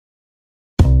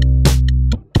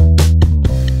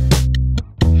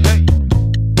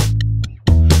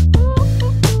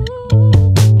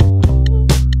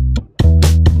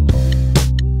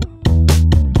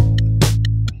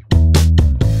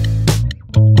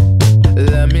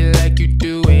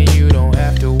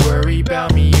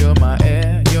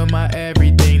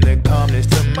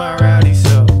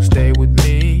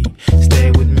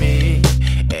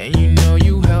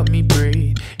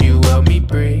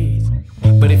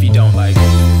if you don't like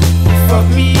it. Fuck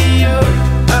me up,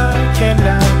 I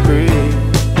cannot breathe.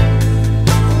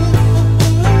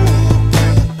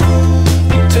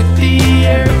 You took the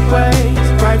airways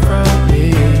right from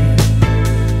me.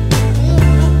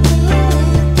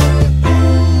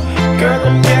 Girl,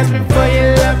 I'm gasping for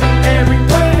your love in every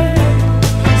way.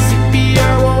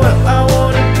 CPR won't help, I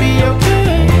wanna be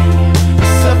okay.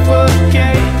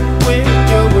 Suffocate when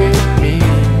you're with me.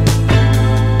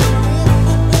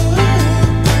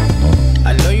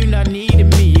 I know you're not needing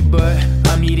me, but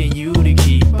I'm needing you to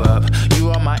keep up.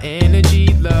 You are my energy,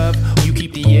 love. You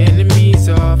keep the enemies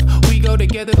off. We go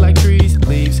together like trees,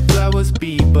 leaves, flowers,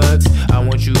 bee buds. I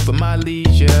want you for my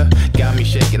leisure. Got me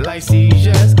shaking like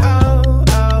seizures. Oh,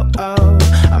 oh, oh.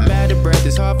 I'm out of breath,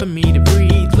 it's hard for me to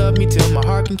breathe. Love me till my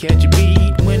heart can catch a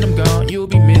beat. When I'm gone, you'll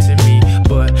be missing me,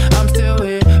 but I'm still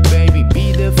here, baby.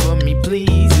 Be there for me,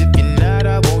 please. If you're not,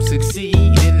 I won't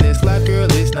succeed in this life, girl.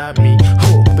 It's not me.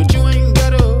 Oh, but you ain't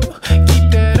gotta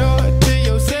keep that heart to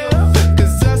yourself,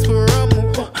 'cause that's where I'ma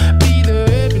be the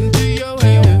heaven to your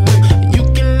hell. You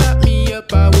can lock me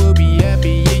up, I will be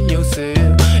happy in your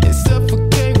cell and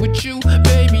suffocate with you,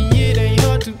 baby. It ain't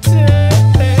hard to tell.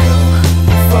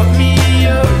 Fuck me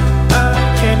up, I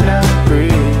cannot breathe.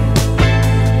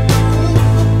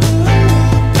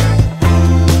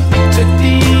 Took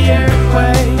the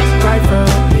airways right from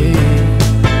me.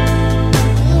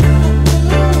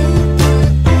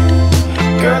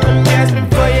 Girl, I'm gasping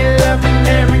for your love in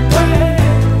every way.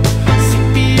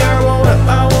 CPR won't help,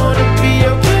 I wanna be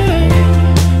okay.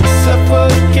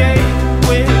 Suffocate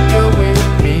when you're with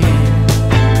me.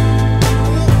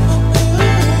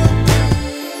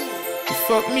 You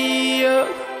fuck me up,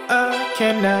 I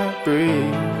cannot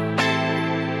breathe.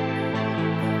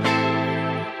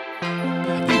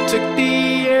 You took the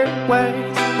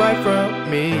airways right from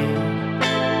me.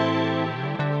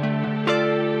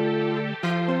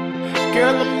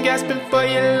 Girl, I'm gasping for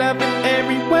your love in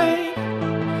every way.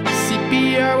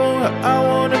 CPR won't help, I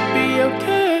wanna be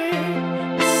okay.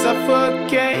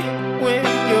 Suffocate when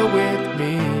you're with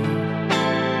me.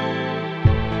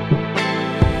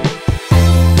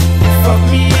 Fuck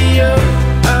me